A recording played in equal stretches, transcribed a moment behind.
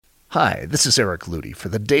Hi, this is Eric Ludy for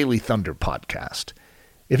the Daily Thunder podcast.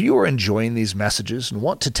 If you are enjoying these messages and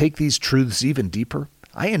want to take these truths even deeper,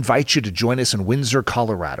 I invite you to join us in Windsor,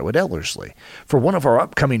 Colorado at Ellerslie for one of our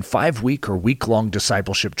upcoming 5-week or week-long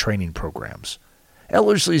discipleship training programs.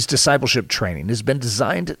 Ellerslie's discipleship training has been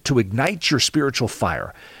designed to ignite your spiritual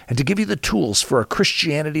fire and to give you the tools for a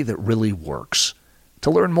Christianity that really works. To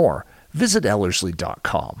learn more, visit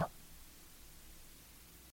Ellerslie.com.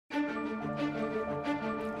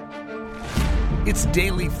 It's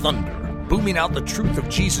Daily Thunder, booming out the truth of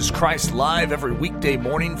Jesus Christ live every weekday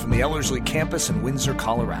morning from the Ellerslie campus in Windsor,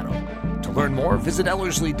 Colorado. To learn more, visit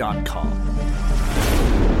Ellerslie.com.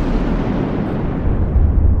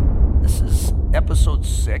 This is episode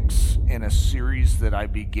 6 in a series that I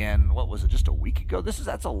began, just a week ago?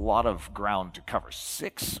 That's a lot of ground to cover.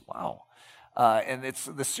 6? Wow. And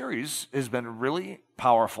the series has been really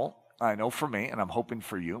powerful, I know for me, and I'm hoping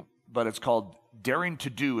for you, but it's called Daring to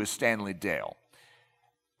Do as Stanley Dale.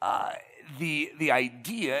 The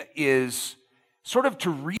idea is sort of to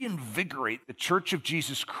reinvigorate the Church of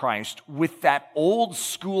Jesus Christ with that old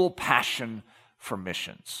school passion for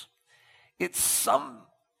missions. It's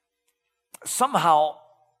somehow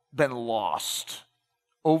been lost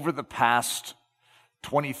over the past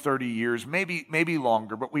 20, 30 years, maybe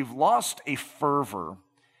longer, but we've lost a fervor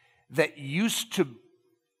that used to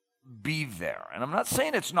be there. And I'm not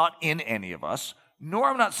saying it's not in any of us, nor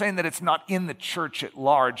I'm not saying that it's not in the church at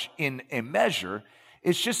large in a measure.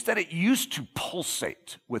 It's just that it used to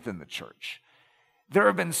pulsate within the church. There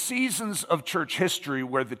have been seasons of church history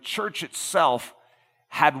where the church itself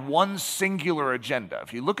had one singular agenda.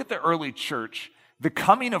 If you look at the early church, the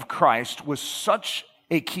coming of Christ was such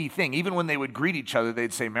a key thing. Even when they would greet each other,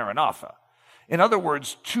 they'd say Maranatha. In other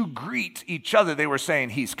words, to greet each other, they were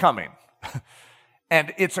saying, He's coming.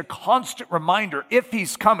 And it's a constant reminder, if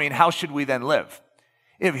He's coming, how should we then live?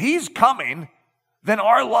 If He's coming, then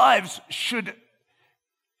our lives should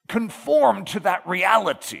conform to that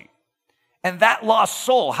reality. And that lost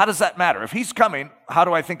soul, how does that matter? If He's coming, how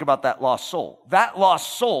do I think about that lost soul? That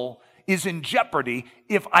lost soul is in jeopardy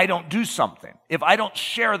if I don't do something. If I don't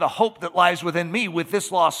share the hope that lies within me with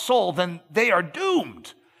this lost soul, then they are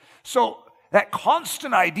doomed. So that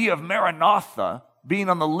constant idea of Maranatha being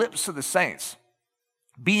on the lips of the saints,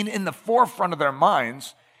 being in the forefront of their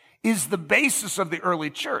minds, is the basis of the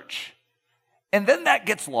early church. And then that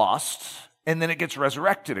gets lost, and then it gets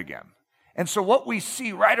resurrected again. And so what we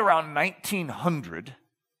see right around 1900,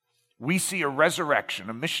 we see a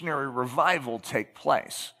resurrection, a missionary revival take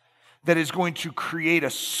place that is going to create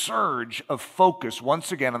a surge of focus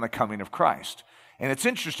once again on the coming of Christ. And it's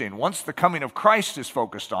interesting, once the coming of Christ is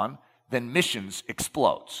focused on, then missions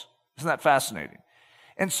explodes. Isn't that fascinating?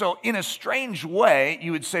 And so in a strange way,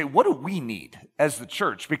 you would say, what do we need as the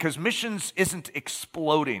church? Because missions isn't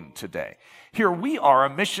exploding today. Here we are, a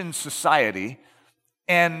mission society,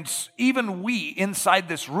 and even we inside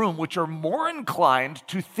this room, which are more inclined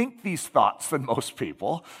to think these thoughts than most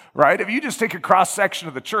people, right? If you just take a cross-section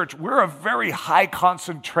of the church, we're a very high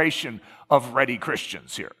concentration of ready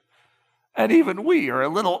Christians here. And even we are a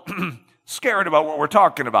little scared about what we're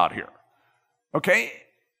talking about here, okay?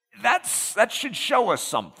 That should show us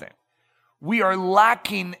something. We are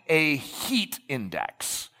lacking a heat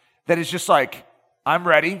index that is just like, I'm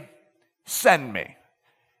ready, send me.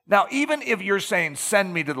 Now, even if you're saying,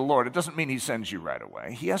 send me to the Lord, it doesn't mean He sends you right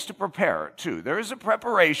away. He has to prepare too. There is a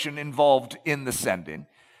preparation involved in the sending.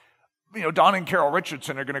 You know, Don and Carol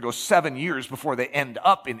Richardson are going to go 7 years before they end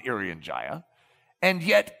up in Irian Jaya. And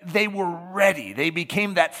yet they were ready. They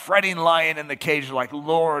became that fretting lion in the cage, like,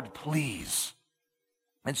 Lord, please.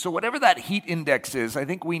 And so whatever that heat index is, I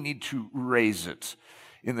think we need to raise it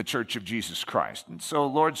in the Church of Jesus Christ. And so,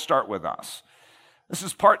 Lord, start with us. This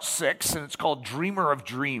is part 6, and it's called Dreamer of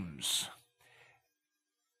Dreams.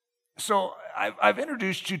 So I've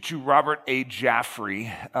introduced you to Robert A.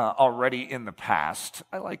 Jaffray already in the past.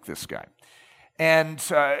 I like this guy. And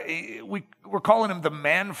we're calling him the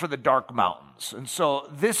man for the dark mountains. And so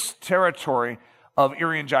this territory of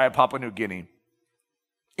Irian Jaya, Papua New Guinea,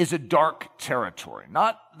 is a dark territory.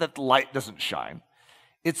 Not that the light doesn't shine.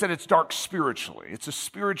 It's that it's dark spiritually. It's a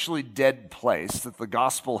spiritually dead place that the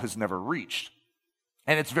gospel has never reached.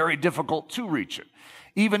 And it's very difficult to reach it.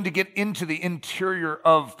 Even to get into the interior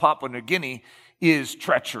of Papua New Guinea is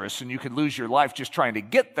treacherous, and you could lose your life just trying to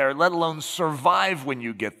get there, let alone survive when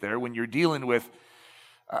you get there, when you're dealing with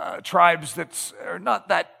tribes that are not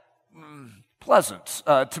that pleasant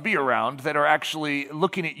to be around, that are actually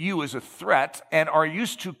looking at you as a threat and are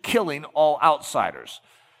used to killing all outsiders.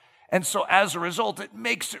 And so as a result, it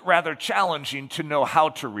makes it rather challenging to know how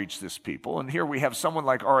to reach this people. And here we have someone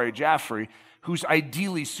like R.A. Jaffray who's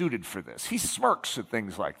ideally suited for this. He smirks at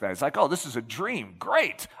things like that. He's like, oh, this is a dream.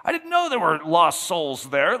 Great. I didn't know there were lost souls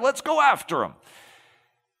there. Let's go after them.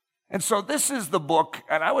 And so this is the book,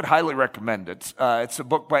 and I would highly recommend it. It's a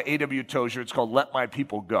book by A.W. Tozer. It's called Let My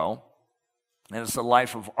People Go. And it's the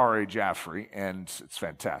life of R.A. Jaffray, and it's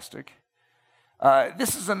fantastic.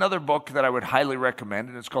 This is another book that I would highly recommend,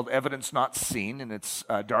 and it's called Evidence Not Seen, and it's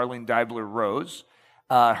Darlene Deibler Rose.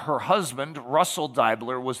 Her husband, Russell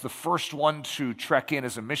Deibler, was the first one to trek in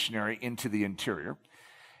as a missionary into the interior.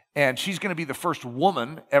 And she's going to be the first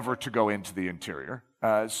woman ever to go into the interior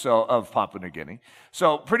of Papua New Guinea.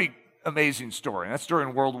 So pretty amazing story. And that's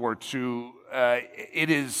during World War II. It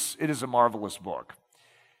is a marvelous book.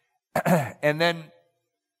 And then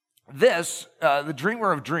this, the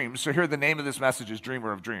Dreamer of Dreams, so here the name of this message is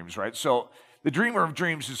Dreamer of Dreams, right? So the Dreamer of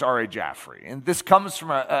Dreams is R.A. Jaffray. And this comes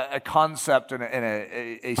from a concept and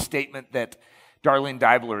a statement that Darlene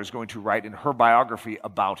Deibler is going to write in her biography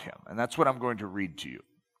about him. And that's what I'm going to read to you.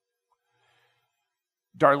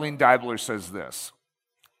 Darlene Deibler says this: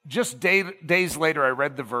 just days later I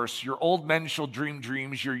read the verse, your old men shall dream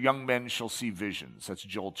dreams, your young men shall see visions. That's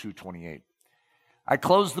Joel 2:28. I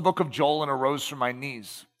closed the book of Joel and arose from my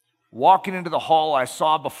knees. Walking into the hall, I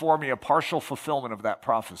saw before me a partial fulfillment of that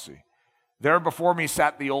prophecy. There before me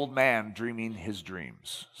sat the old man dreaming his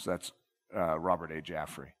dreams. So that's Robert A.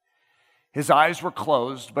 Jaffray. His eyes were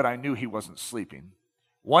closed, but I knew he wasn't sleeping.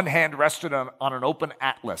 One hand rested on an open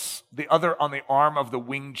atlas, the other on the arm of the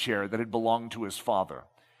wing chair that had belonged to his father.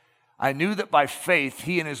 I knew that by faith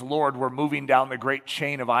he and his Lord were moving down the great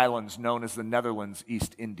chain of islands known as the Netherlands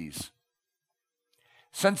East Indies.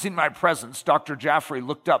 Sensing my presence, Dr. Jaffray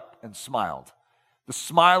looked up and smiled, the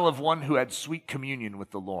smile of one who had sweet communion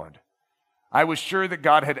with the Lord. I was sure that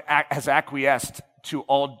God had acquiesced to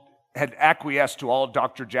all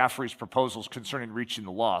Dr. Jaffray's proposals concerning reaching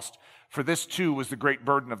the lost, for this too was the great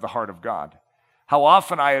burden of the heart of God. How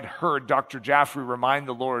often I had heard Dr. Jaffray remind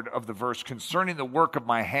the Lord of the verse, concerning the work of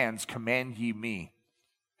my hands, command ye me.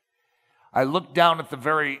 I looked down at the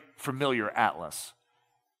very familiar atlas.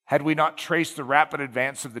 Had we not traced the rapid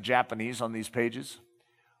advance of the Japanese on these pages?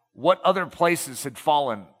 What other places had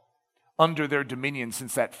fallen under their dominion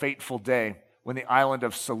since that fateful day when the island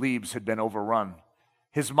of Celebes had been overrun?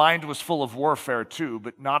 His mind was full of warfare too,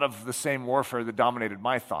 but not of the same warfare that dominated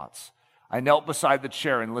my thoughts. I knelt beside the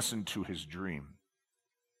chair and listened to his dream.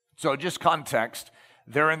 So just context,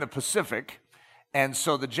 they're in the Pacific, and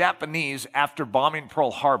so the Japanese, after bombing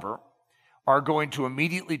Pearl Harbor, are going to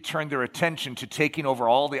immediately turn their attention to taking over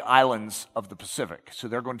all the islands of the Pacific. So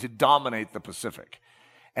they're going to dominate the Pacific.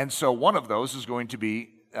 And so one of those is going to be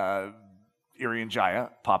Irian Jaya,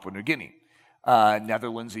 Papua New Guinea.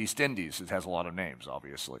 Netherlands East Indies. It has a lot of names,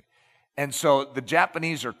 obviously. And so the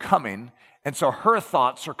Japanese are coming, and so her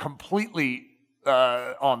thoughts are completely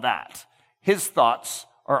on that. His thoughts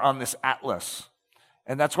are on this atlas.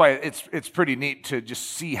 And that's why it's pretty neat to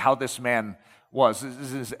just see how this man was. This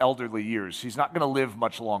is his elderly years. He's not going to live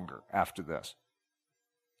much longer after this.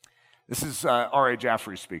 This is R.A.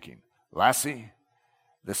 Jaffray speaking. Lassie,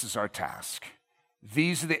 this is our task.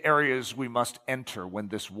 These are the areas we must enter when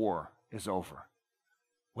this war is over.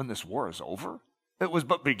 When this war is over? It was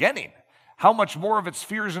but beginning. How much more of its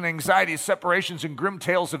fears and anxieties, separations, and grim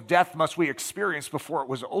tales of death must we experience before it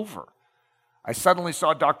was over? I suddenly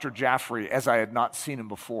saw Dr. Jaffray as I had not seen him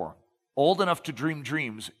before. Old enough to dream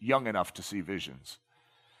dreams, young enough to see visions.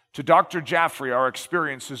 To Dr. Jaffray, our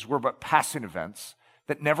experiences were but passing events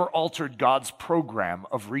that never altered God's program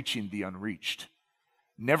of reaching the unreached.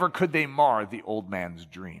 Never could they mar the old man's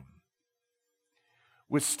dream.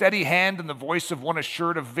 With steady hand and the voice of one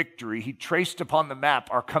assured of victory, he traced upon the map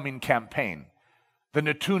our coming campaign. The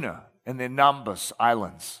Natuna and the Nambas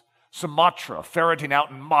Islands, Sumatra, ferreting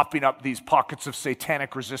out and mopping up these pockets of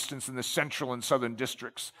satanic resistance in the central and southern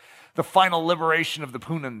districts. The final liberation of the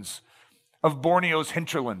Punans, of Borneo's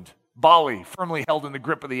hinterland. Bali, firmly held in the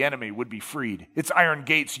grip of the enemy, would be freed, its iron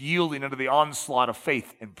gates yielding under the onslaught of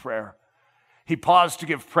faith and prayer. He paused to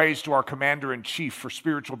give praise to our commander-in-chief for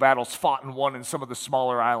spiritual battles fought and won in some of the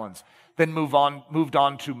smaller islands, then moved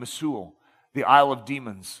on to Mosul, the Isle of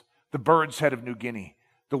Demons, the Bird's Head of New Guinea,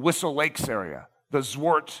 the Whistle Lakes area, the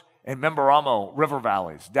Zwart and Memberamo river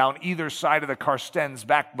valleys, down either side of the Karsten's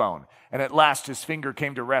backbone, and at last his finger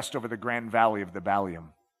came to rest over the Grand Valley of the Ballium.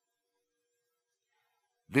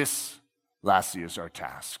 This, Lassie, is our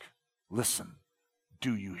task. Listen,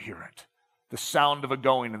 do you hear it? The sound of a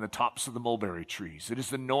going in the tops of the mulberry trees. It is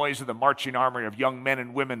the noise of the marching army of young men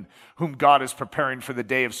and women whom God is preparing for the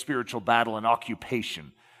day of spiritual battle and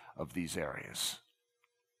occupation of these areas.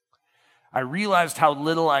 I realized how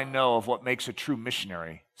little I know of what makes a true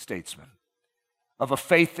missionary statesman. of a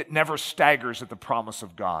faith that never staggers at the promise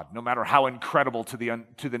of God, no matter how incredible to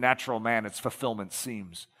the natural man its fulfillment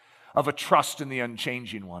seems, of a trust in the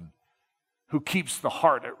unchanging one, who keeps the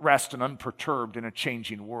heart at rest and unperturbed in a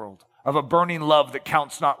changing world, of a burning love that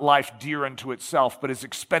counts not life dear unto itself, but is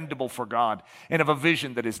expendable for God, and of a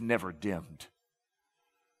vision that is never dimmed.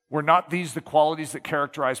 Were not these the qualities that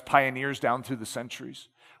characterize pioneers down through the centuries?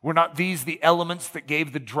 Were not these the elements that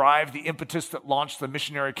gave the drive, the impetus that launched the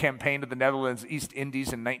missionary campaign to the Netherlands East Indies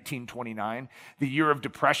in 1929, the year of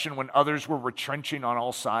depression when others were retrenching on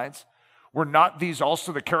all sides? Were not these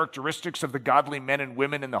also the characteristics of the godly men and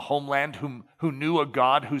women in the homeland who knew a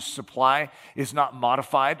God whose supply is not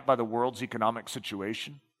modified by the world's economic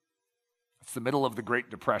situation? It's the middle of the Great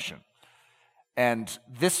Depression. And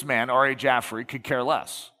this man, R.A. Jaffray, could care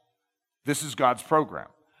less. This is God's program.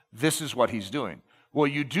 This is what he's doing. Well,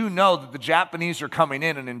 you do know that the Japanese are coming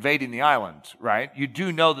in and invading the island, right? You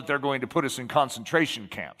do know that they're going to put us in concentration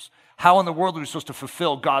camps. How in the world are we supposed to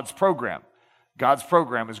fulfill God's program? God's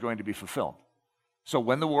program is going to be fulfilled. So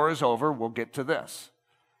when the war is over, we'll get to this.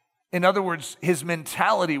 In other words, his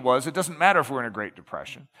mentality was, it doesn't matter if we're in a Great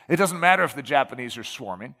Depression. It doesn't matter if the Japanese are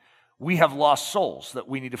swarming. We have lost souls that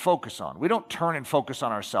we need to focus on. We don't turn and focus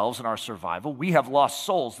on ourselves and our survival. We have lost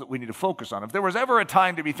souls that we need to focus on. If there was ever a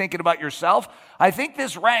time to be thinking about yourself, I think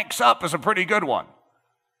this ranks up as a pretty good one.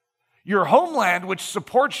 Your homeland, which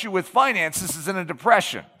supports you with finances, is in a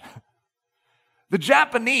depression. The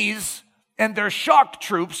Japanese and their shock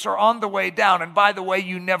troops are on the way down. And by the way,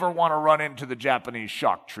 you never want to run into the Japanese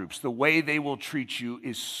shock troops. The way they will treat you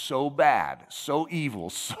is so bad, so evil,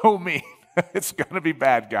 so mean. It's going to be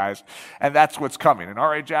bad, guys. And that's what's coming. And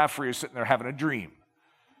R.A. Jaffray is sitting there having a dream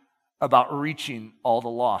about reaching all the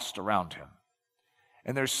lost around him.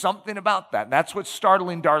 And there's something about that. And that's what's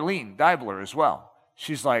startling Darlene Deibler as well.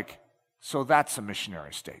 She's like, so that's a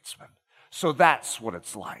missionary statesman. So that's what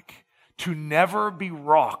it's like. To never be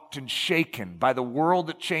rocked and shaken by the world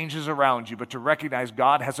that changes around you, but to recognize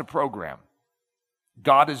God has a program.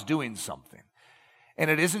 God is doing something. And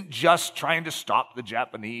it isn't just trying to stop the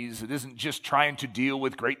Japanese. It isn't just trying to deal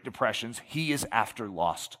with great depressions. He is after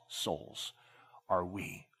lost souls. Are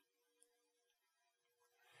we?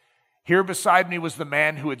 Here beside me was the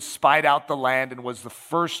man who had spied out the land and was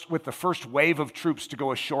with the first wave of troops to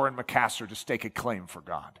go ashore in Makassar to stake a claim for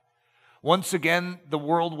God. Once again, the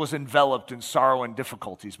world was enveloped in sorrow and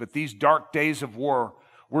difficulties, but these dark days of war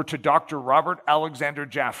were to Dr. Robert Alexander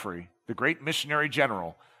Jaffray, the great missionary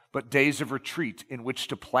general, but days of retreat in which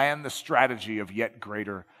to plan the strategy of yet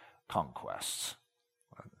greater conquests.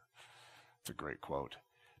 It's a great quote.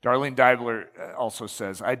 Darlene Deibler also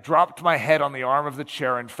says, I dropped my head on the arm of the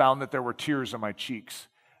chair and found that there were tears on my cheeks.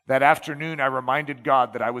 That afternoon, I reminded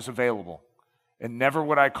God that I was available, and never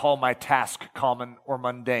would I call my task common or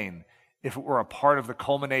mundane if it were a part of the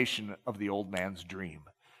culmination of the old man's dream.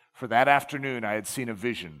 For that afternoon, I had seen a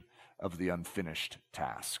vision of the unfinished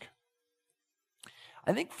task.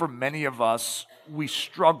 I think for many of us, we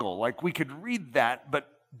struggle. Like we could read that, but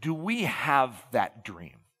do we have that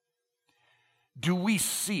dream? Do we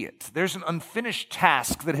see it? There's an unfinished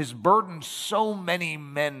task that has burdened so many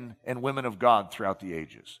men and women of God throughout the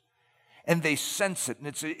ages. And they sense it, and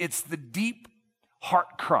it's the deep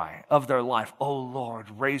heart cry of their life. Oh Lord,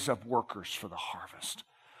 raise up workers for the harvest.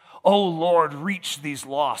 Oh Lord, reach these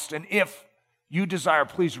lost. And if you desire,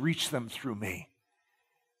 please reach them through me.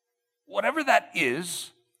 Whatever that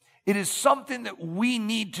is, it is something that we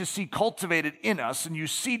need to see cultivated in us. And you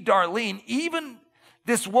see Darlene, even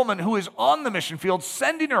this woman who is on the mission field,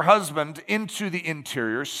 sending her husband into the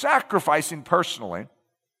interior, sacrificing personally.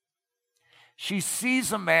 She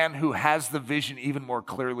sees a man who has the vision even more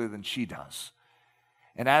clearly than she does.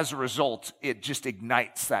 And as a result, it just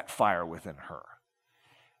ignites that fire within her.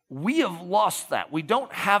 We have lost that. We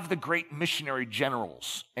don't have the great missionary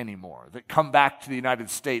generals anymore that come back to the United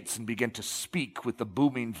States and begin to speak with the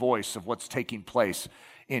booming voice of what's taking place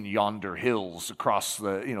in yonder hills across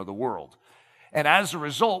the world. And as a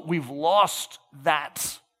result, we've lost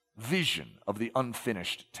that vision of the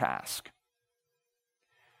unfinished task.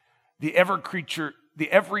 The every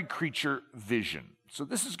creature vision. So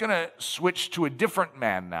this is going to switch to a different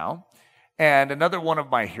man now. And another one of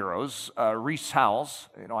my heroes, Rees Howells.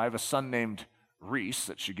 I have a son named Rees.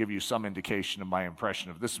 That should give you some indication of my impression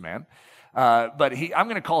of this man. But I'm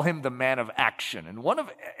going to call him the man of action. And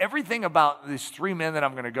everything about these three men that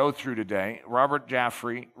I'm going to go through today, Robert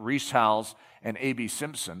Jaffray, Rees Howells, and A.B.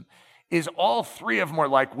 Simpson, is all three of them are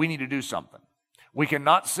like, we need to do something. We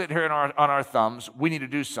cannot sit here on our thumbs. We need to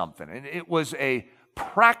do something. And it was a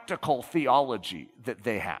practical theology that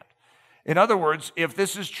they had. In other words, if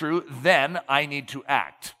this is true, then I need to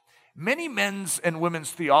act. Many men's and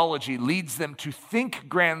women's theology leads them to think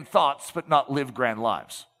grand thoughts but not live grand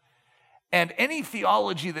lives. And any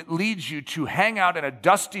theology that leads you to hang out in a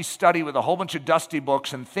dusty study with a whole bunch of dusty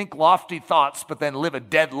books and think lofty thoughts but then live a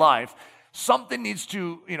dead life, something needs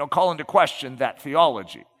to, call into question that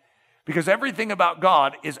theology. Because everything about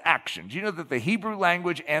God is action. Do you know that the Hebrew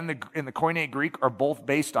language and the Koine Greek are both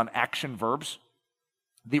based on action verbs?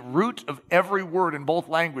 The root of every word in both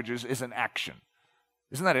languages is an action.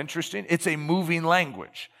 Isn't that interesting? It's a moving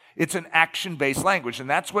language. It's an action-based language, and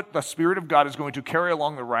that's what the Spirit of God is going to carry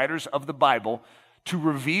along the writers of the Bible to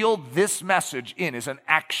reveal this message in is an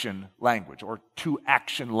action language, or two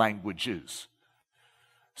action languages.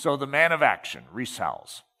 So the man of action, Rees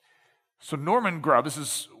Howells. So Norman Grubb, this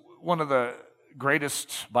is one of the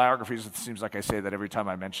greatest biographies. It seems like I say that every time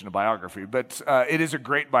I mention a biography, but it is a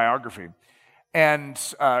great biography. And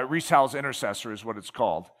Rees Howells' Intercessor is what it's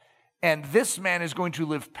called. And this man is going to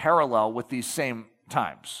live parallel with these same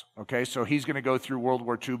times, okay? So he's going to go through World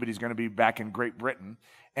War II, but he's going to be back in Great Britain,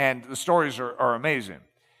 and the stories are amazing.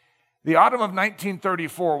 The autumn of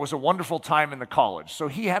 1934 was a wonderful time in the college. So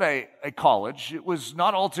he had a college. It was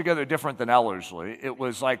not altogether different than Ellerslie. It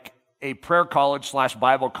was like a prayer college /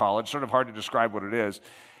 Bible college, sort of hard to describe what it is,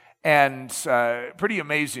 and pretty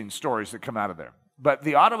amazing stories that come out of there. But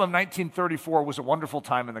the autumn of 1934 was a wonderful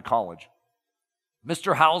time in the college.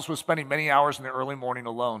 Mr. Howells was spending many hours in the early morning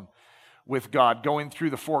alone with God, going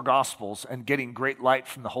through the four Gospels and getting great light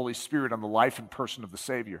from the Holy Spirit on the life and person of the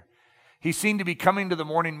Savior. He seemed to be coming to the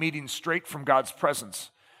morning meeting straight from God's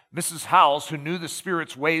presence. Mrs. Howells, who knew the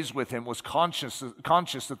Spirit's ways with him, was conscious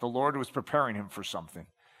that the Lord was preparing him for something.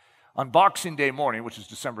 On Boxing Day morning, which is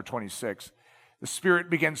December 26th, the Spirit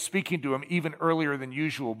began speaking to him even earlier than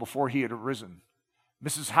usual before he had arisen.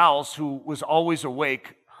 Mrs. Howells, who was always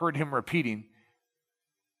awake, heard him repeating,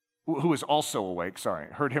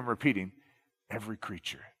 heard him repeating, every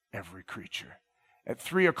creature, every creature. At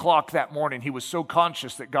 3 o'clock that morning, he was so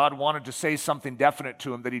conscious that God wanted to say something definite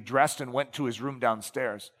to him that he dressed and went to his room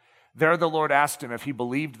downstairs. There the Lord asked him if he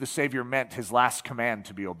believed the Savior meant his last command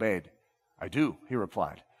to be obeyed. I do, he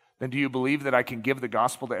replied. Then do you believe that I can give the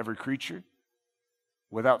gospel to every creature?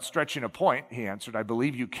 Without stretching a point, he answered, I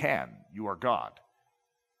believe you can. You are God.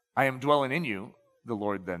 I am dwelling in you, the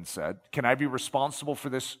Lord then said. Can I be responsible for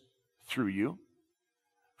this through you?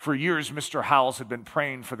 For years, Mr. Howells had been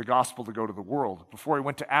praying for the gospel to go to the world. Before he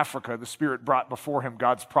went to Africa, the Spirit brought before him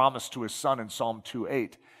God's promise to his son in Psalm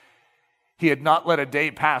 2:8. He had not let a day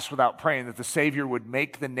pass without praying that the Savior would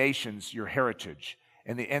make the nations your heritage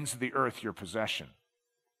and the ends of the earth your possession.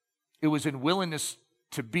 It was in willingness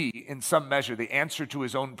to be, in some measure, the answer to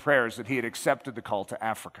his own prayers that he had accepted the call to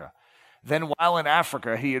Africa. Then, while in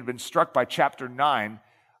Africa, he had been struck by chapter 9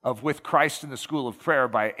 of With Christ in the School of Prayer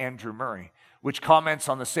by Andrew Murray, which comments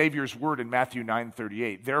on the Savior's word in Matthew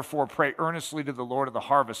 9:38. Therefore, pray earnestly to the Lord of the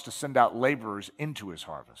harvest to send out laborers into his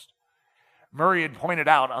harvest. Murray had pointed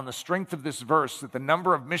out on the strength of this verse that the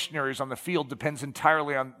number of missionaries on the field depends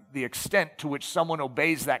entirely on the extent to which someone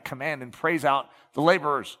obeys that command and prays out the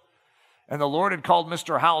laborers. And the Lord had called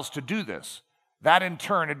Mr. Howells to do this. That, in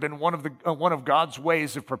turn, had been one of God's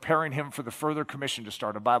ways of preparing him for the further commission to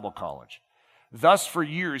start a Bible college. Thus, for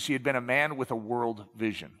years, he had been a man with a world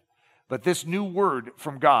vision. But this new word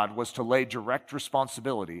from God was to lay direct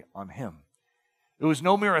responsibility on him. It was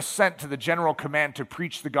no mere assent to the general command to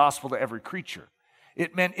preach the gospel to every creature.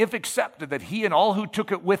 It meant, if accepted, that he and all who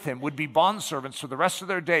took it with him would be bondservants for the rest of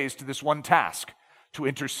their days to this one task: to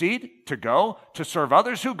intercede, to go, to serve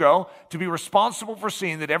others who go, to be responsible for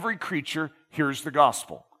seeing that every creature hears the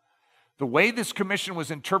gospel. The way this commission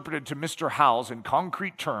was interpreted to Mr. Howells in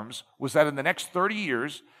concrete terms was that in the next 30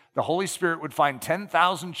 years, the Holy Spirit would find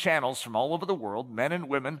 10,000 channels from all over the world, men and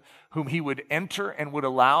women, whom he would enter and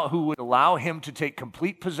who would allow him to take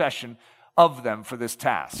complete possession of them for this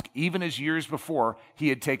task, even as years before he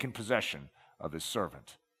had taken possession of his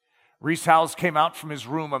servant. Rees Howells came out from his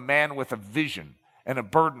room a man with a vision and a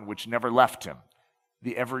burden which never left him,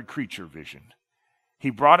 the every creature vision. He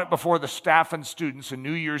brought it before the staff and students, and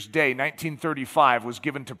New Year's Day, 1935, was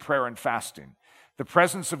given to prayer and fasting. The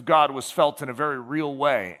presence of God was felt in a very real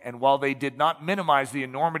way, and while they did not minimize the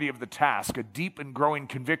enormity of the task, a deep and growing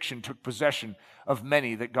conviction took possession of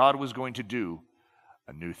many that God was going to do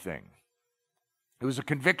a new thing. It was a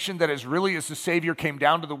conviction that as really as the Savior came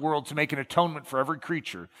down to the world to make an atonement for every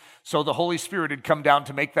creature, so the Holy Spirit had come down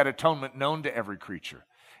to make that atonement known to every creature,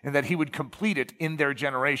 and that he would complete it in their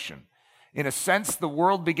generation. In a sense, the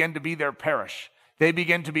world began to be their parish. They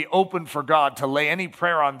began to be open for God to lay any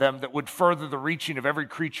prayer on them that would further the reaching of every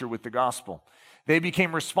creature with the gospel. They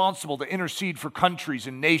became responsible to intercede for countries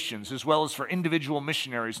and nations, as well as for individual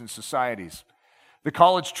missionaries and societies. The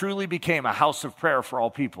college truly became a house of prayer for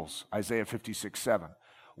all peoples, Isaiah 56:7.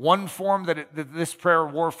 One form that this prayer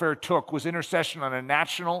warfare took was intercession on a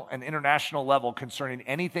national and international level concerning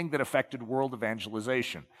anything that affected world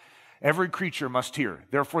evangelization. Every creature must hear.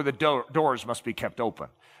 Therefore, the doors must be kept open.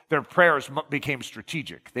 Their prayers became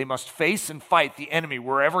strategic. They must face and fight the enemy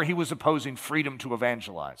wherever he was opposing freedom to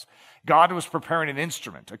evangelize. God was preparing an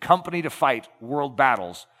instrument, a company to fight world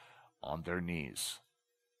battles on their knees.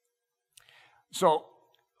 So,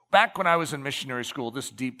 back when I was in missionary school, this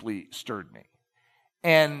deeply stirred me.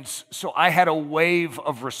 And so I had a wave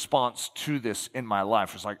of response to this in my life.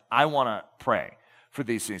 It was like, I want to pray for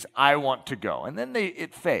these things. I want to go. And then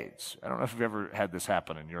it fades. I don't know if you've ever had this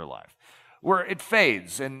happen in your life, where it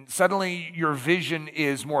fades and suddenly your vision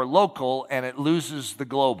is more local and it loses the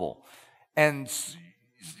global. And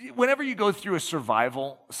whenever you go through a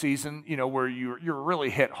survival season, where you're really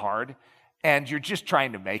hit hard and you're just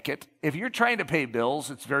trying to make it, if you're trying to pay bills,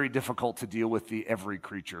 it's very difficult to deal with the every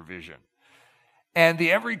creature vision. And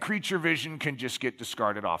the every creature vision can just get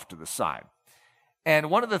discarded off to the side. And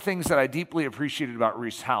one of the things that I deeply appreciated about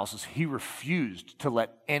Rees Howells is he refused to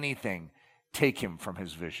let anything take him from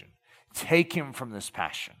his vision, take him from this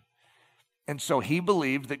passion. And so he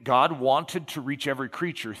believed that God wanted to reach every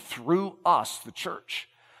creature through us, the church.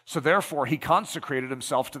 So therefore, he consecrated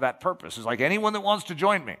himself to that purpose. It's like, anyone that wants to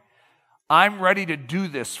join me, I'm ready to do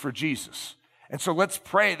this for Jesus. And so let's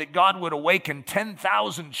pray that God would awaken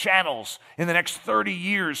 10,000 channels in the next 30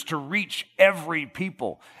 years to reach every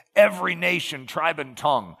people, every nation, tribe, and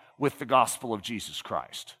tongue with the gospel of Jesus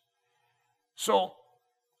Christ. So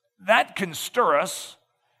that can stir us,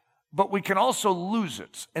 but we can also lose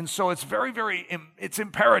it. And so it's it's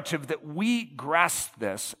imperative that we grasp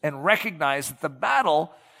this and recognize that the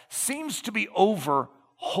battle seems to be over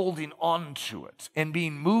holding on to it and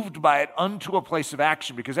being moved by it unto a place of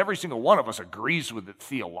action, because every single one of us agrees with it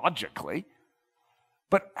theologically.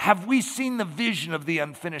 But have we seen the vision of the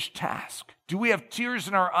unfinished task? Do we have tears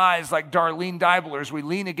in our eyes like Darlene Deibler as we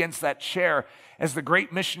lean against that chair as the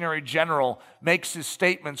great missionary general makes his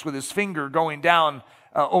statements with his finger going down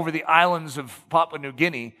over the islands of Papua New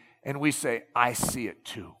Guinea, and we say, I see it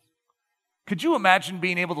too? Could you imagine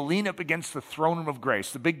being able to lean up against the throne room of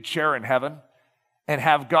grace, the big chair in heaven, and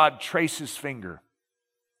have God trace his finger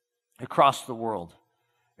across the world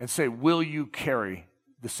and say, will you carry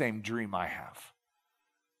the same dream I have?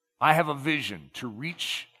 I have a vision to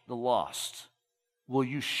reach the lost. Will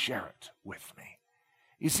you share it with me?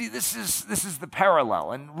 You see, this is the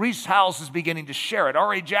parallel, and Rees Howells is beginning to share it.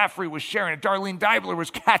 R.A. Jaffray was sharing it. Darlene Deibler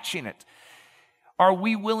was catching it. Are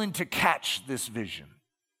we willing to catch this vision?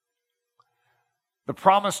 The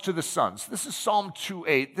promise to the sons. This is Psalm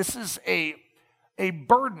 2:8. This is a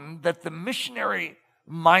burden that the missionary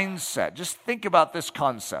mindset, just think about this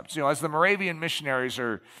concept. As the Moravian missionaries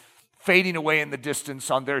are fading away in the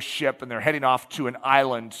distance on their ship and they're heading off to an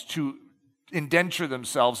island to indenture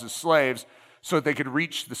themselves as slaves so that they could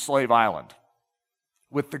reach the slave island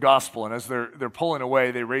with the gospel. And as they're pulling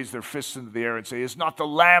away, they raise their fists into the air and say, is not the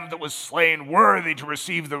lamb that was slain worthy to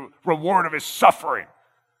receive the reward of his suffering?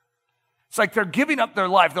 It's like they're giving up their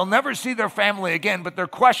life. They'll never see their family again, but their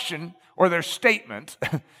question or their statement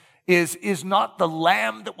is not the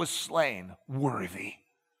lamb that was slain worthy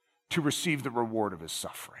to receive the reward of his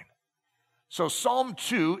suffering? So Psalm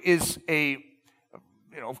 2 is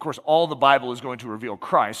of course, all the Bible is going to reveal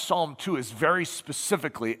Christ. Psalm 2 is very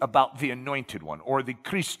specifically about the anointed one, or the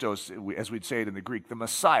Christos, as we'd say it in the Greek, the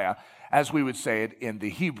Messiah, as we would say it in the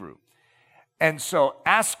Hebrew. And so,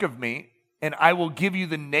 ask of me, and I will give you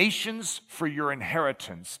the nations for your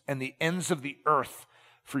inheritance and the ends of the earth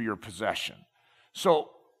for your possession. So,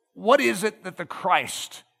 what is it that the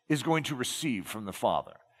Christ is going to receive from the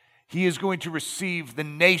Father? He is going to receive the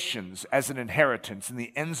nations as an inheritance and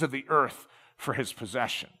the ends of the earth for his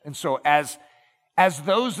possession. And so as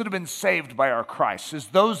those that have been saved by our Christ, as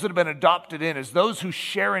those that have been adopted in, as those who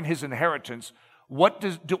share in his inheritance, what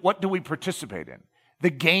do we participate in?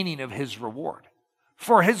 The gaining of his reward.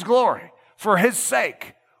 For his glory, for his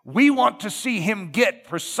sake, we want to see him get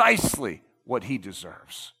precisely what he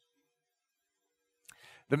deserves.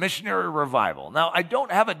 The missionary revival. Now, I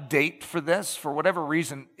don't have a date for this. For whatever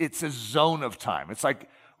reason, it's a zone of time. It's like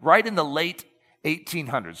right in the late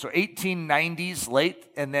 1800s. So 1890s, late,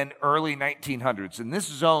 and then early 1900s. In this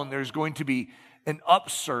zone, there's going to be an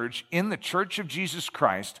upsurge in the Church of Jesus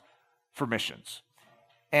Christ for missions.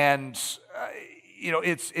 And,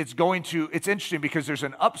 it's interesting because there's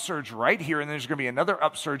an upsurge right here, and there's going to be another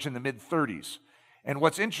upsurge in the mid-30s. And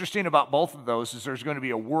what's interesting about both of those is there's going to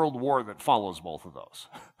be a world war that follows both of those,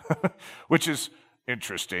 which is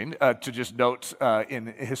interesting to just note in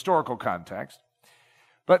historical context.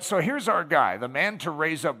 But so here's our guy, the man to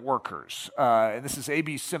raise up workers. And this is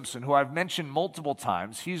A.B. Simpson, who I've mentioned multiple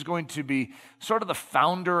times. He's going to be sort of the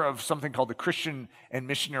founder of something called the Christian and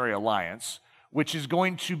Missionary Alliance, which is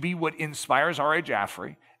going to be what inspires R.A.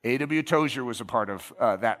 Jaffray. A.W. Tozier was a part of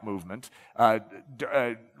that movement.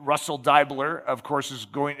 Russell Deibler, of course, is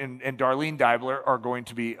going, and Darlene Deibler are going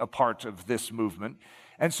to be a part of this movement.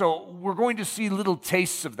 And so we're going to see little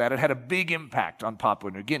tastes of that. It had a big impact on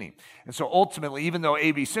Papua New Guinea. And so ultimately, even though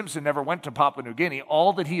A.B. Simpson never went to Papua New Guinea,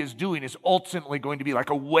 all that he is doing is ultimately going to be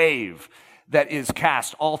like a wave that is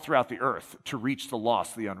cast all throughout the earth to reach the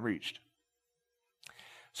lost, the unreached.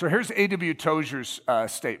 So here's A.W. Tozier's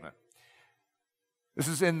statement. This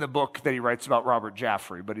is in the book that he writes about Robert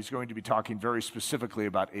Jaffray, but he's going to be talking very specifically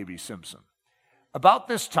about A.B. Simpson. About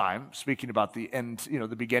this time, speaking about the end,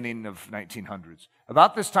 the beginning of 1900s,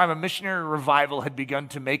 about this time a missionary revival had begun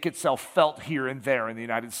to make itself felt here and there in the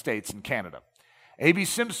United States and Canada. A.B.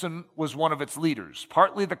 Simpson was one of its leaders,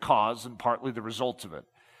 partly the cause and partly the result of it.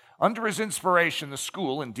 Under his inspiration, the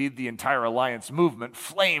school, indeed the entire Alliance movement,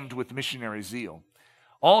 flamed with missionary zeal.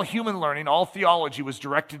 All human learning, all theology was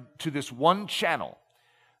directed to this one channel,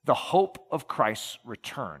 the hope of Christ's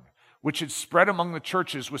return, which had spread among the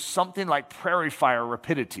churches with something like prairie fire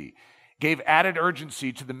rapidity, gave added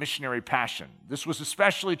urgency to the missionary passion. This was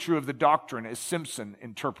especially true of the doctrine as Simpson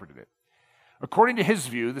interpreted it. According to his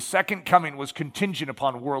view, the second coming was contingent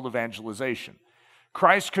upon world evangelization.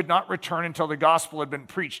 Christ could not return until the gospel had been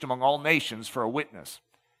preached among all nations for a witness.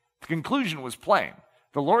 The conclusion was plain.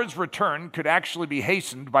 The Lord's return could actually be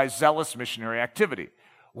hastened by zealous missionary activity.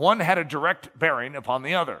 One had a direct bearing upon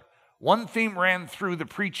the other. One theme ran through the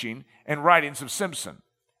preaching and writings of Simpson: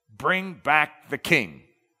 bring back the king.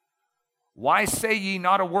 Why say ye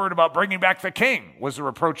not a word about bringing back the king? Was a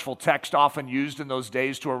reproachful text often used in those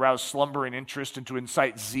days to arouse slumbering interest and to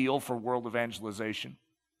incite zeal for world evangelization.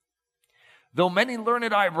 Though many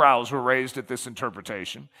learned eyebrows were raised at this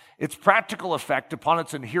interpretation, its practical effect upon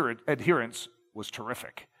its adherents was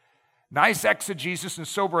terrific. Nice exegesis and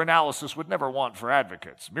sober analysis would never want for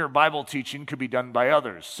advocates. Mere Bible teaching could be done by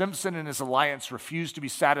others. Simpson and his alliance refused to be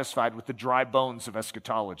satisfied with the dry bones of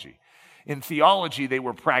eschatology. In theology, they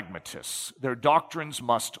were pragmatists. Their doctrines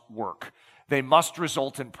must work. They must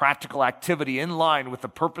result in practical activity in line with the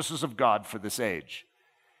purposes of God for this age.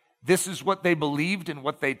 This is what they believed and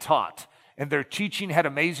what they taught, and their teaching had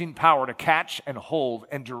amazing power to catch and hold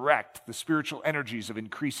and direct the spiritual energies of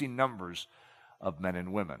increasing numbers of men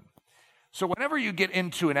and women. So whenever you get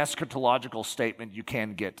into an eschatological statement, you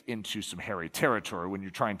can get into some hairy territory when you're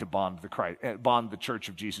trying to bond the Church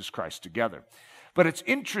of Jesus Christ together. But it's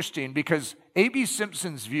interesting because A.B.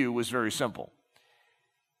 Simpson's view was very simple.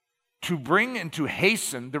 To bring and to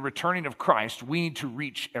hasten the returning of Christ, we need to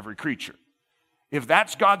reach every creature. If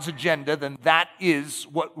that's God's agenda, then that is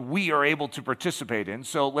what we are able to participate in.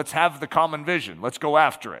 So let's have the common vision. Let's go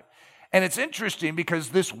after it. And it's interesting because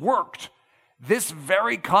this worked. This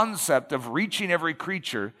very concept of reaching every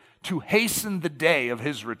creature to hasten the day of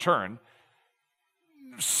his return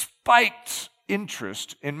spiked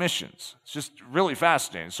interest in missions. It's just really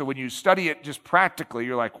fascinating. So when you study it just practically,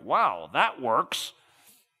 you're like, wow, that works.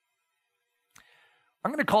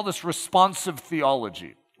 I'm going to call this responsive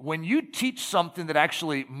theology. When you teach something that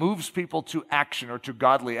actually moves people to action or to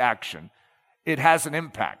godly action, it has an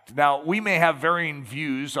impact. Now, we may have varying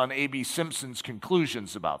views on A.B. Simpson's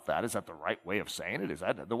conclusions about that. Is that the right way of saying it? Is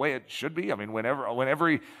that the way it should be? I mean, when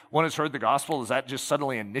everyone has heard the gospel, does that just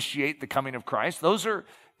suddenly initiate the coming of Christ? Those are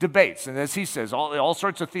debates. And as he says, all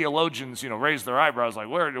sorts of theologians, raise their eyebrows like,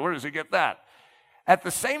 where does he get that? At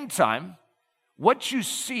the same time, what you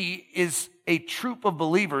see is a troop of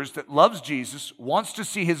believers that loves Jesus, wants to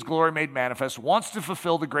see his glory made manifest, wants to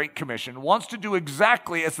fulfill the Great Commission, wants to do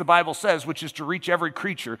exactly as the Bible says, which is to reach every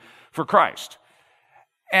creature for Christ.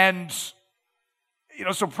 And,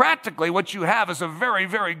 so practically what you have is a very,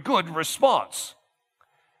 very good response.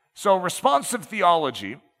 So responsive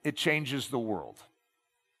theology, it changes the world.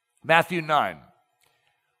 Matthew 9.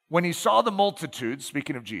 When he saw the multitude,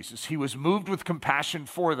 speaking of Jesus, he was moved with compassion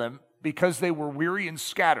for them because they were weary and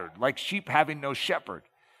scattered, like sheep having no shepherd.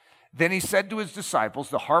 Then he said to his disciples,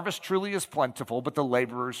 the harvest truly is plentiful, but the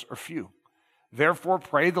laborers are few. Therefore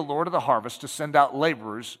pray the Lord of the harvest to send out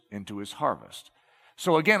laborers into his harvest.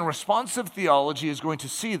 So again, responsive theology is going to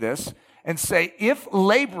see this and say, if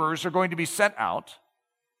laborers are going to be sent out,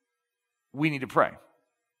 we need to pray.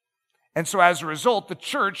 And so as a result, the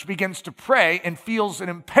church begins to pray and feels an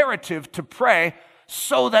imperative to pray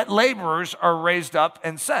so that laborers are raised up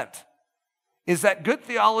and sent. Is that good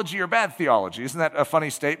theology or bad theology? Isn't that a funny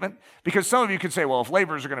statement? Because some of you could say, well, if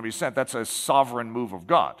laborers are going to be sent, that's a sovereign move of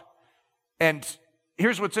God. And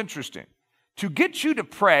here's what's interesting. To get you to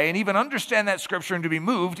pray and even understand that scripture and to be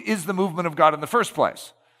moved is the movement of God in the first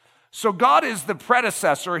place. So God is the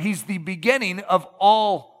predecessor. He's the beginning of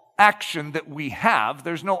all action that we have.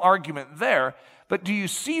 There's no argument there. But do you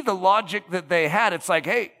see the logic that they had? It's like,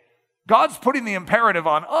 hey, God's putting the imperative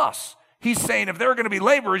on us. He's saying if there are going to be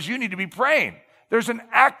laborers, you need to be praying. There's an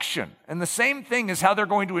action. And the same thing is how they're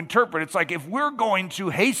going to interpret. It's like if we're going to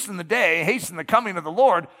hasten the day, hasten the coming of the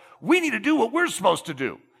Lord, we need to do what we're supposed to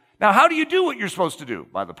do. Now, how do you do what you're supposed to do?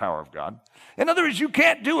 By the power of God. In other words, you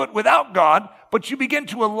can't do it without God, but you begin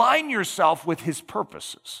to align yourself with his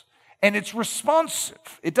purposes. And it's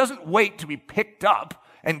responsive. It doesn't wait to be picked up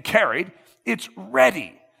and carried. It's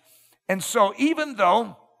ready. And so even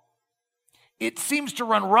though it seems to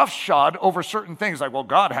run roughshod over certain things, like, well,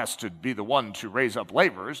 God has to be the one to raise up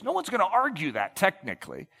laborers. No one's going to argue that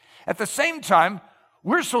technically. At the same time,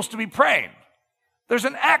 we're supposed to be praying. There's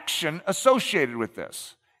an action associated with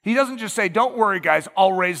this. He doesn't just say, don't worry, guys,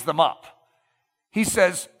 I'll raise them up. He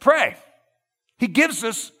says, pray. He gives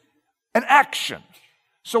us an action.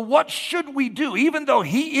 So what should we do? Even though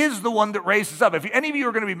he is the one that raises up. If any of you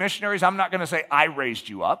are going to be missionaries, I'm not going to say, I raised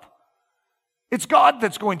you up. It's God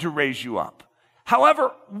that's going to raise you up.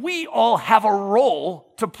 However, we all have a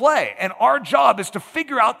role to play, and our job is to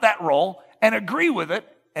figure out that role and agree with it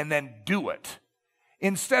and then do it.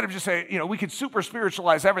 Instead of just saying, we could super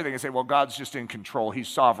spiritualize everything and say, well, God's just in control. He's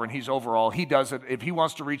sovereign. He's over all. He does it. If he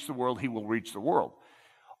wants to reach the world, he will reach the world.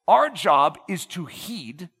 Our job is to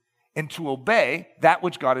heed and to obey that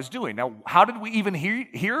which God is doing. Now, how did we even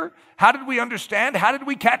hear? How did we understand? How did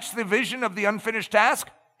we catch the vision of the unfinished task?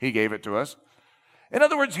 He gave it to us. In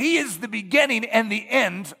other words, he is the beginning and the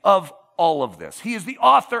end of all of this. He is the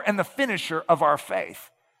author and the finisher of our faith.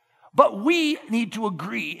 But we need to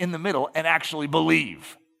agree in the middle and actually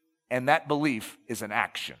believe. And that belief is an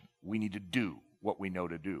action. We need to do what we know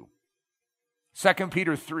to do. 2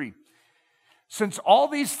 Peter 3. Since all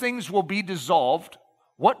these things will be dissolved,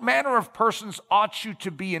 what manner of persons ought you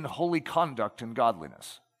to be in holy conduct and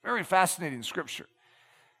godliness? Very fascinating scripture.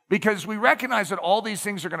 Because we recognize that all these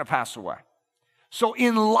things are going to pass away. So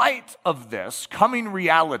in light of this coming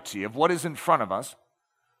reality of what is in front of us,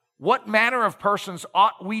 what manner of persons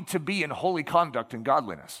ought we to be in holy conduct and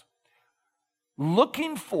godliness?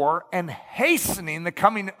 Looking for and hastening the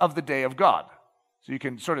coming of the day of God. So you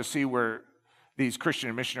can sort of see where these Christian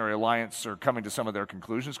and Missionary Alliance are coming to some of their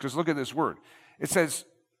conclusions, because look at this word. It says,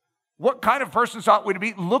 what kind of persons ought we to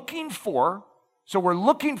be? Looking for, so we're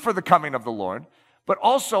looking for the coming of the Lord, but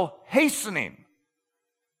also hastening,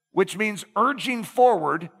 which means urging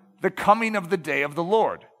forward the coming of the day of the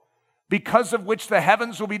Lord, because of which the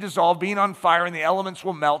heavens will be dissolved, being on fire, and the elements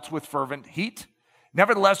will melt with fervent heat.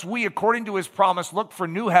 Nevertheless, we, according to his promise, look for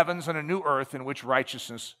new heavens and a new earth in which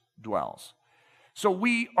righteousness dwells. So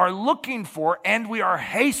we are looking for and we are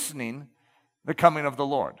hastening the coming of the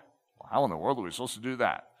Lord. Well, how in the world are we supposed to do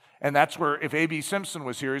that? And that's where, if A.B. Simpson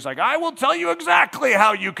was here, he's like, I will tell you exactly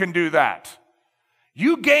how you can do that.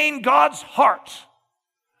 You gain God's heart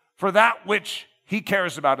for that which he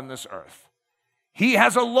cares about in this earth. He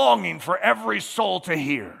has a longing for every soul to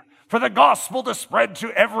hear, for the gospel to spread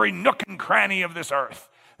to every nook and cranny of this earth,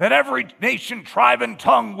 that every nation, tribe, and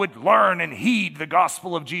tongue would learn and heed the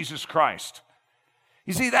gospel of Jesus Christ.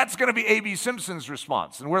 You see, that's going to be A.B. Simpson's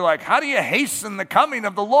response. And we're like, how do you hasten the coming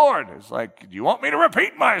of the Lord? It's like, do you want me to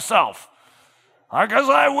repeat myself? Because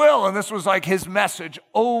I will. And this was like his message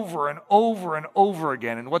over and over and over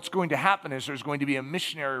again. And what's going to happen is there's going to be a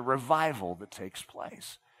missionary revival that takes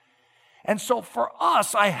place. And so for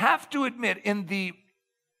us, I have to admit, in the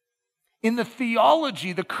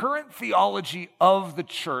theology, the current theology of the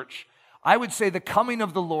church, I would say the coming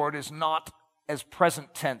of the Lord is not as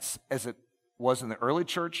present tense as it was in the early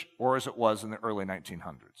church or as it was in the early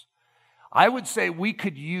 1900s. I would say we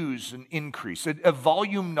could use an increase, a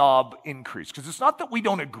volume knob increase, because it's not that we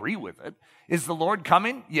don't agree with it. Is the Lord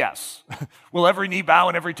coming? Yes. Will every knee bow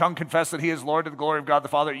and every tongue confess that he is Lord to the glory of God the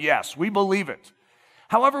Father? Yes, we believe it.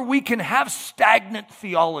 However, we can have stagnant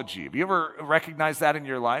theology. Have you ever recognized that in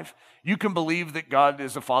your life? You can believe that God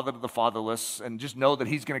is a father to the fatherless and just know that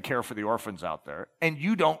he's going to care for the orphans out there, and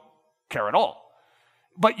you don't care at all.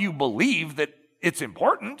 But you believe that it's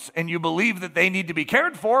important, and you believe that they need to be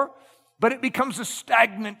cared for, but it becomes a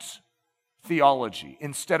stagnant theology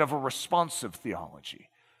instead of a responsive theology,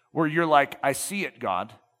 where you're like, I see it,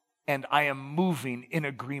 God, and I am moving in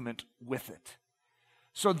agreement with it.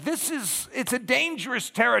 So it's a dangerous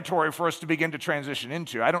territory for us to begin to transition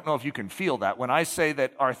into. I don't know if you can feel that. When I say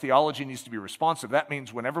that our theology needs to be responsive, that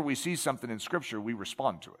means whenever we see something in Scripture, we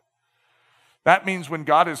respond to it. That means when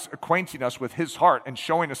God is acquainting us with his heart and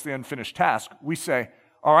showing us the unfinished task, we say,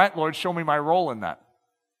 all right, Lord, show me my role in that.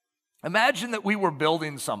 Imagine that we were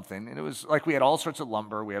building something, and it was like we had all sorts of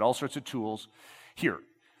lumber, we had all sorts of tools here,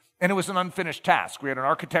 and it was an unfinished task. We had an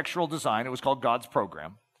architectural design. It was called God's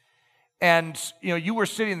Program. And, you were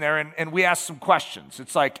sitting there, and we asked some questions.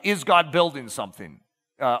 It's like, is God building something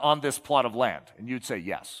on this plot of land? And you'd say,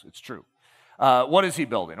 yes, it's true. What is he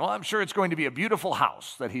building? Well, I'm sure it's going to be a beautiful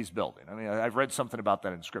house that he's building. I mean, I've read something about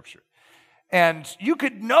that in Scripture. And you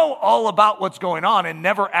could know all about what's going on and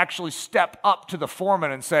never actually step up to the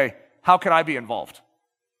foreman and say, how could I be involved?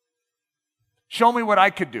 Show me what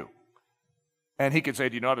I could do. And he could say,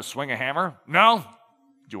 do you know how to swing a hammer? No.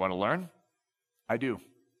 Do you want to learn? I do.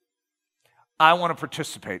 I want to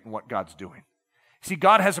participate in what God's doing. See,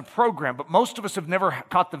 God has a program, but most of us have never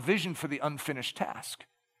caught the vision for the unfinished task.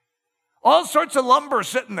 All sorts of lumber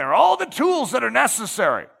sitting there, all the tools that are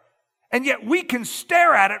necessary. And yet we can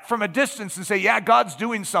stare at it from a distance and say, yeah, God's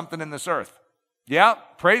doing something in this earth. Yeah,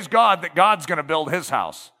 praise God that God's going to build his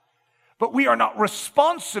house. But we are not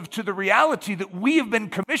responsive to the reality that we have been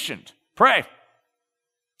commissioned. Pray,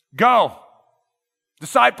 go,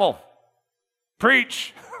 disciple,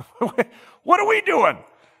 preach. What are we doing?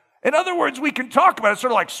 In other words, we can talk about it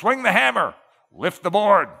sort of like swing the hammer, lift the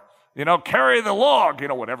board, carry the log,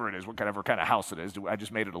 whatever it is, whatever kind of house it is. I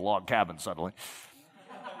just made it a log cabin suddenly.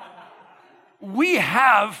 We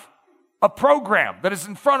have a program that is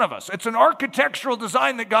in front of us. It's an architectural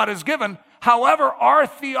design that God has given. However, our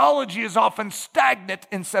theology is often stagnant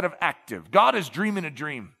instead of active. God is dreaming a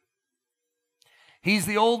dream. He's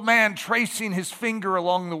the old man tracing his finger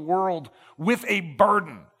along the world with a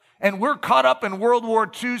burden. And we're caught up in World War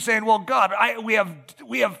II saying, well, God, we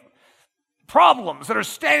have problems that are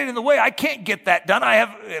standing in the way. I can't get that done.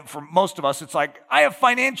 For most of us, it's like, I have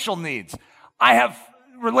financial needs. I have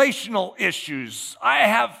relational issues. I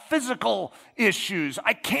have physical issues.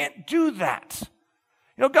 I can't do that.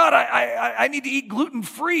 God, I need to eat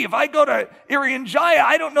gluten-free. If I go to Irian Jaya,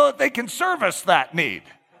 I don't know if they can service that need.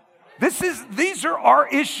 These are our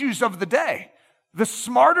issues of the day. The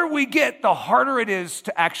smarter we get, the harder it is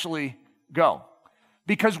to actually go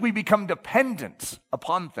because we become dependent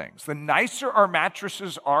upon things. The nicer our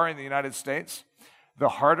mattresses are in the United States, the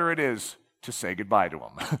harder it is to say goodbye to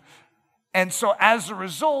them. And so as a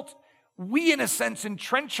result, we in a sense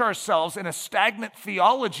entrench ourselves in a stagnant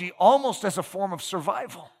theology almost as a form of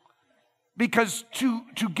survival because to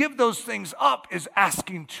give those things up is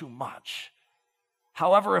asking too much.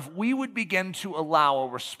 However, if we would begin to allow a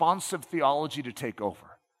responsive theology to take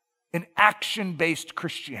over, an action-based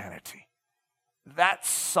Christianity, that's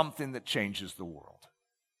something that changes the world.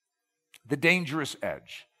 The dangerous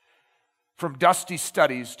edge, from dusty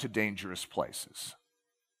studies to dangerous places.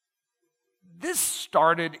 This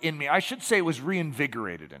started in me. I should say it was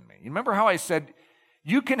reinvigorated in me. You remember how I said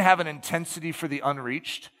you can have an intensity for the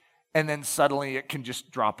unreached and then suddenly it can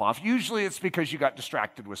just drop off. Usually it's because you got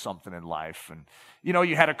distracted with something in life and,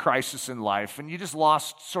 you had a crisis in life and you just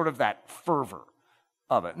lost sort of that fervor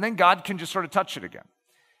of it. And then God can just sort of touch it again.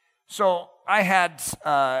 So I had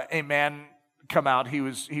a man come out. He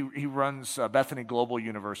runs Bethany Global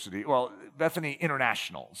University, Bethany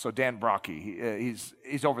International. So Dan Brocky,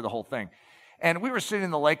 he's over the whole thing. And we were sitting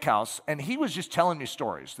in the lake house and he was just telling me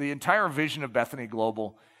stories. The entire vision of Bethany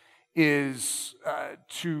Global is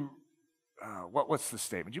what's the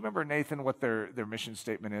statement? Do you remember, Nathan, what their mission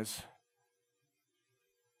statement is?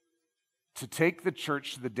 To take the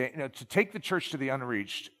church to the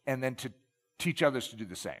unreached, and then to teach others to do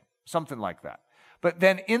the same, something like that. But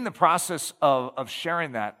then, in the process of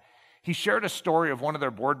sharing that, he shared a story of one of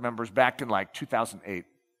their board members back in like 2008.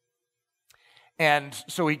 And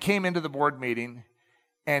so he came into the board meeting,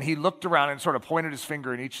 and he looked around and sort of pointed his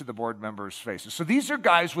finger in each of the board members' faces. So these are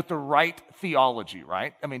guys with the right theology,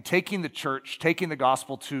 right? I mean, taking the church, taking the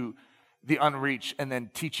gospel to the unreached, and then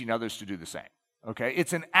teaching others to do the same, okay?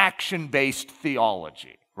 It's an action-based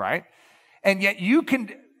theology, right? And yet you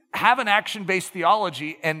can have an action-based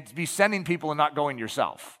theology and be sending people and not going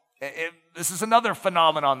yourself. This is another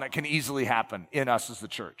phenomenon that can easily happen in us as the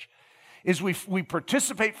church, is we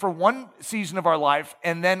participate for one season of our life,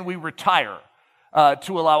 and then we retire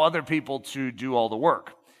to allow other people to do all the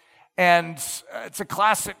work. And it's a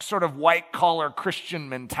classic sort of white-collar Christian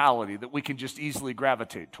mentality that we can just easily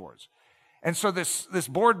gravitate towards. And so this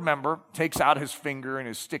board member takes out his finger and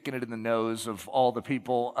is sticking it in the nose of all the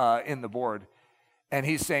people in the board. And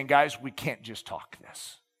he's saying, guys, we can't just talk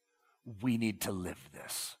this. we need to live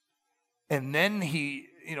this. And then he,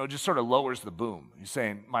 just sort of lowers the boom. He's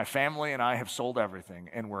saying, my family and I have sold everything,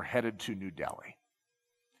 and we're headed to New Delhi.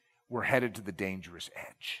 We're headed to the dangerous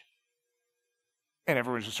edge. And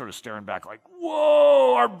everyone's just sort of staring back like,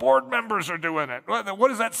 whoa, our board members are doing it. What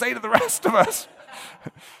does that say to the rest of us?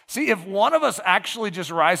 See, if one of us actually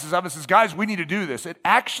just rises up and says, guys, we need to do this, it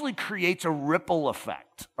actually creates a ripple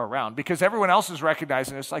effect around, because everyone else is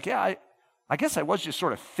recognizing it's like, yeah, I guess I was just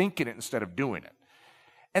sort of thinking it instead of doing it.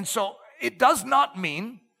 And so it does not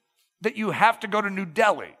mean that you have to go to New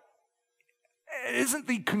Delhi. It isn't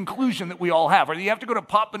the conclusion that we all have, or that you have to go to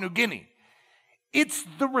Papua New Guinea. It's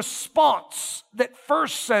the response that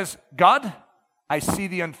first says, God, I see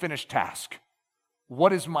the unfinished task.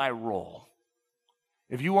 What is my role?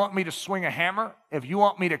 If you want me to swing a hammer, if you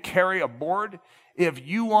want me to carry a board, if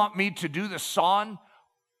you want me to do the sawn,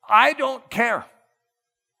 I don't care.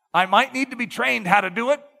 I might need to be trained how to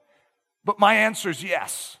do it, but my answer is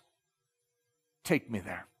yes. Take me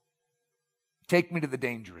there. Take me to the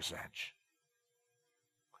dangerous edge.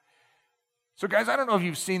 So guys, I don't know if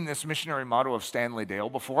you've seen this missionary motto of Stanley Dale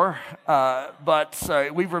before,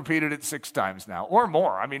 but we've repeated it 6 times now, or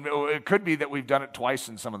more. I mean, it could be that we've done it twice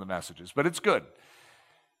in some of the messages, but it's good.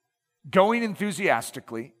 Going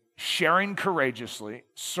enthusiastically, sharing courageously,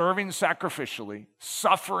 serving sacrificially,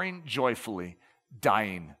 suffering joyfully,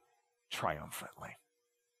 dying triumphantly.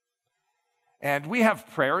 And we have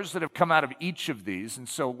prayers that have come out of each of these, and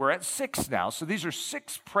so we're at 6 now. So these are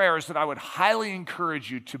 6 prayers that I would highly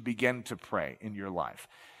encourage you to begin to pray in your life.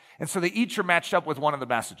 And so they each are matched up with one of the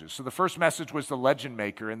messages. So the first message was the legend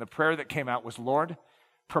maker, and the prayer that came out was, Lord,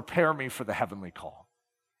 prepare me for the heavenly call.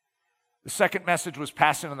 The second message was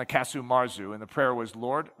passing on the Kasu Marzu, and the prayer was,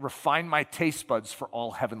 Lord, refine my taste buds for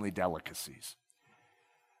all heavenly delicacies.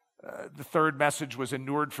 The third message was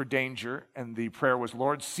inured for danger, and the prayer was,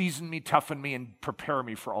 Lord, season me, toughen me, and prepare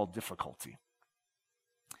me for all difficulty.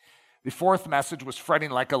 The fourth message was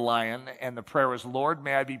fretting like a lion, and the prayer was, Lord,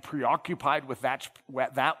 may I be preoccupied with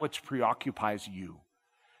that which preoccupies you.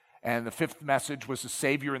 And the fifth message was the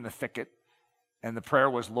Savior in the thicket, and the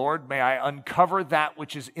prayer was, Lord, may I uncover that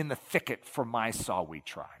which is in the thicket for my Sawi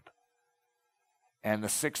tribe. And the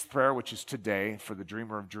sixth prayer, which is today for the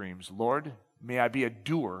dreamer of dreams, Lord, may I be a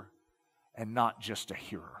doer and not just a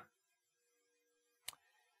hearer.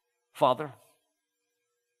 Father,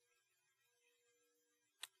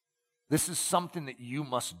 this is something that you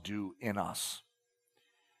must do in us.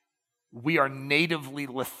 We are natively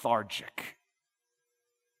lethargic.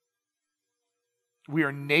 We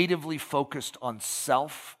are natively focused on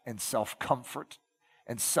self and self-comfort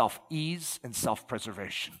and self-ease and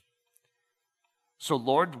self-preservation. So,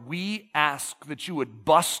 Lord, we ask that you would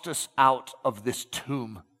bust us out of this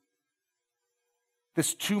tomb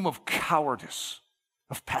of cowardice,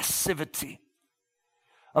 of passivity,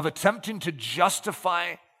 of attempting to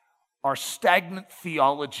justify our stagnant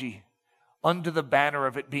theology under the banner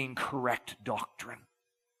of it being correct doctrine.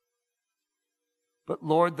 But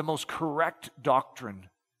Lord, the most correct doctrine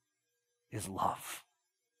is love.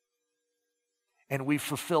 And we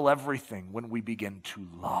fulfill everything when we begin to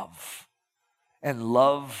love. And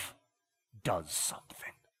love does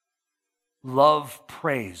something. Love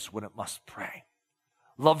prays when it must pray.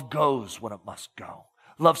 Love goes when it must go.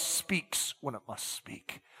 Love speaks when it must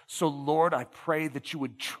speak. So Lord, I pray that you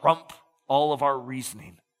would trump all of our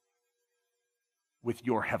reasoning with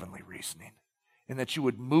your heavenly reasoning, and that you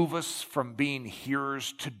would move us from being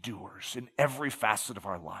hearers to doers in every facet of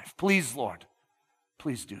our life. Please, Lord,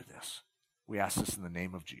 please do this. We ask this in the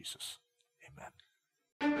name of Jesus. Amen.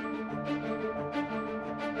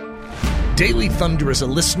 Daily Thunder is a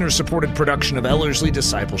listener-supported production of Ellerslie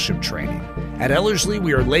Discipleship Training. At Ellerslie,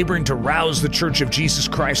 we are laboring to rouse the Church of Jesus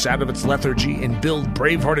Christ out of its lethargy and build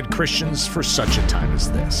brave-hearted Christians for such a time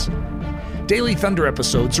as this. Daily Thunder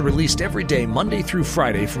episodes are released every day, Monday through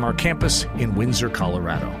Friday, from our campus in Windsor,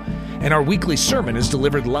 Colorado. And our weekly sermon is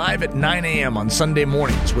delivered live at 9 a.m. on Sunday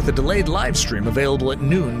mornings, with a delayed live stream available at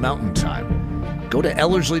noon Mountain Time. Go to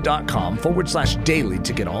ellerslie.com/daily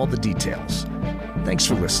to get all the details. Thanks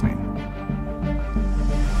for listening.